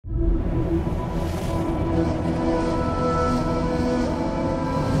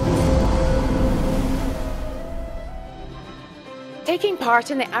Taking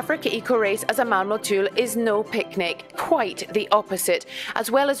part in the Africa Eco Race as a Motul is no picnic, quite the opposite.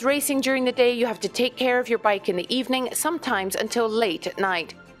 As well as racing during the day, you have to take care of your bike in the evening, sometimes until late at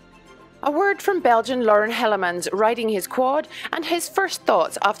night. A word from Belgian Laurent Hellemans riding his quad and his first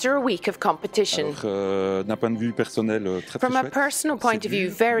thoughts after a week of competition. From a personal point of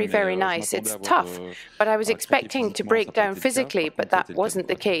view, very, very nice. It's tough, but I was expecting to break down physically, but that wasn't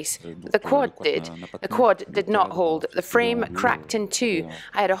the case. The quad did. The quad did not hold. The frame cracked in two.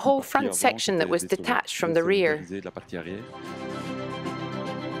 I had a whole front section that was detached from the rear.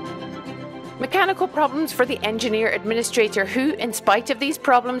 Mechanical problems for the engineer administrator who, in spite of these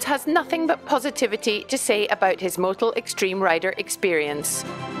problems, has nothing but positivity to say about his Motul Xtrem rider experience.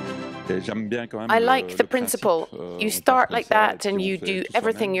 I like the principle. You start like that and you do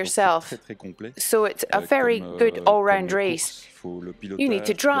everything yourself. So it's a very good all-round race. You need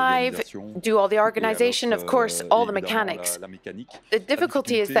to drive, do all the organization, of course, all the mechanics. The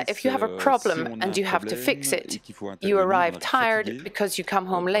difficulty is that if you have a problem and you have to fix it, you arrive tired because you come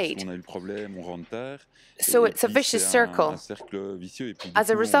home late. So it's a vicious circle. As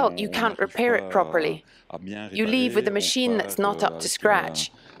a result, you can't repair it properly. You leave with a machine that's not up to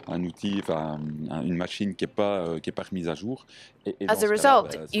scratch. As a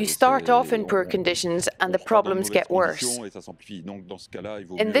result, you start off in poor conditions and the problems get worse.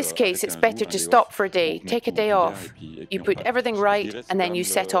 In this case, it's better to stop for a day, take a day off. You put everything right and then you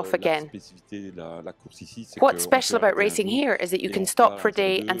set off again. What's special about racing here is that you can stop for a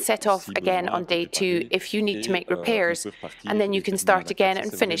day and set off again on day two if you need to make repairs, and then you can start again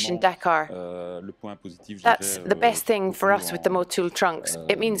and finish in Dakar. That's the best thing for us with the Motul trunks.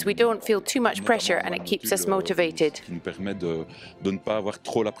 It means we don't feel too much pressure and it keeps us motivated.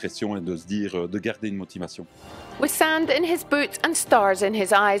 With sand in his boots and stars in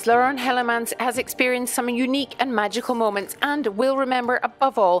his eyes, Laurent Hellemans has experienced some unique and magical moments and will remember,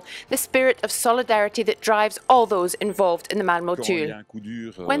 above all, the spirit of solidarity that drives all those involved in the Motul.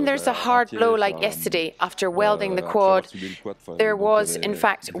 When there's a hard blow like yesterday, after welding the quad, there was, in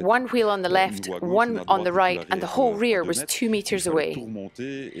fact, one wheel on the left, one on the right, and the whole rear was 2 meters away.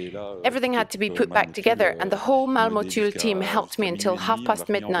 Everything had to be put back together, and the whole Motul team helped me until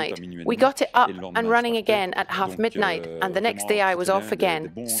midnight. We got it up and running again at midnight, and the next day I was off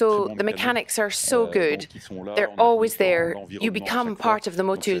again. So the mechanics are so good. They're always there. You become part of the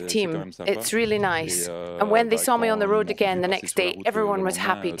Motul team. It's really nice. And when they saw me on the road again the next day, everyone was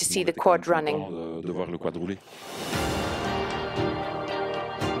happy to see the quad running.